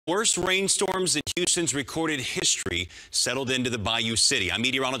Worst rainstorms in Houston's recorded history settled into the Bayou City. I'm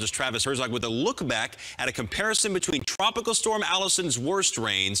meteorologist Travis Herzog with a look back at a comparison between Tropical Storm Allison's worst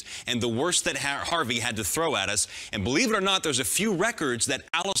rains and the worst that Harvey had to throw at us. And believe it or not, there's a few records that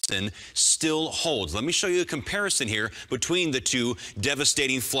Allison still holds. Let me show you a comparison here between the two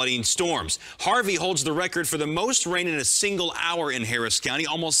devastating flooding storms. Harvey holds the record for the most rain in a single hour in Harris County,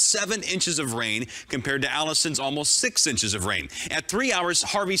 almost 7 inches of rain compared to Allison's almost 6 inches of rain. At 3 hours,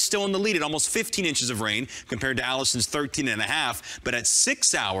 Harvey's still in the lead at almost 15 inches of rain compared to Allison's 13.5. But at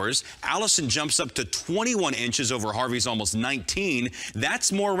 6 hours, Allison jumps up to 21 inches over Harvey's almost 19.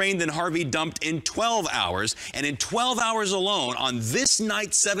 That's more rain than Harvey dumped in 12 hours. And in 12 hours alone, on this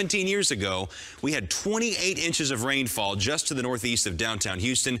night 17 years ago, we had 28 inches of rainfall just to the northeast of downtown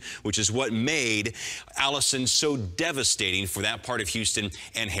Houston, which is what made Allison so devastating for that part of Houston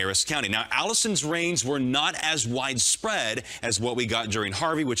and Harris County. Now, Allison's rains were not as widespread as what we got during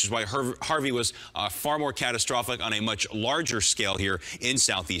Harvey, which is why Harvey was far more catastrophic on a much larger scale here in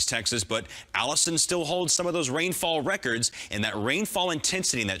southeast Texas. But Allison still holds some of those rainfall records, and that rainfall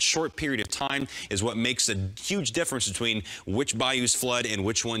intensity in that short period of time is what makes a huge difference between which bayous flood and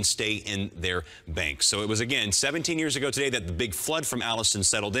which ones stay in their banks. So it was, again, 17 years ago today that the big flood from Allison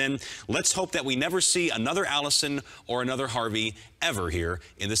settled in. Let's hope that we never see another Allison or another Harvey ever here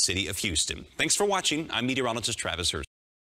in the city of Houston. Thanks for watching. I'm meteorologist Travis Herzog.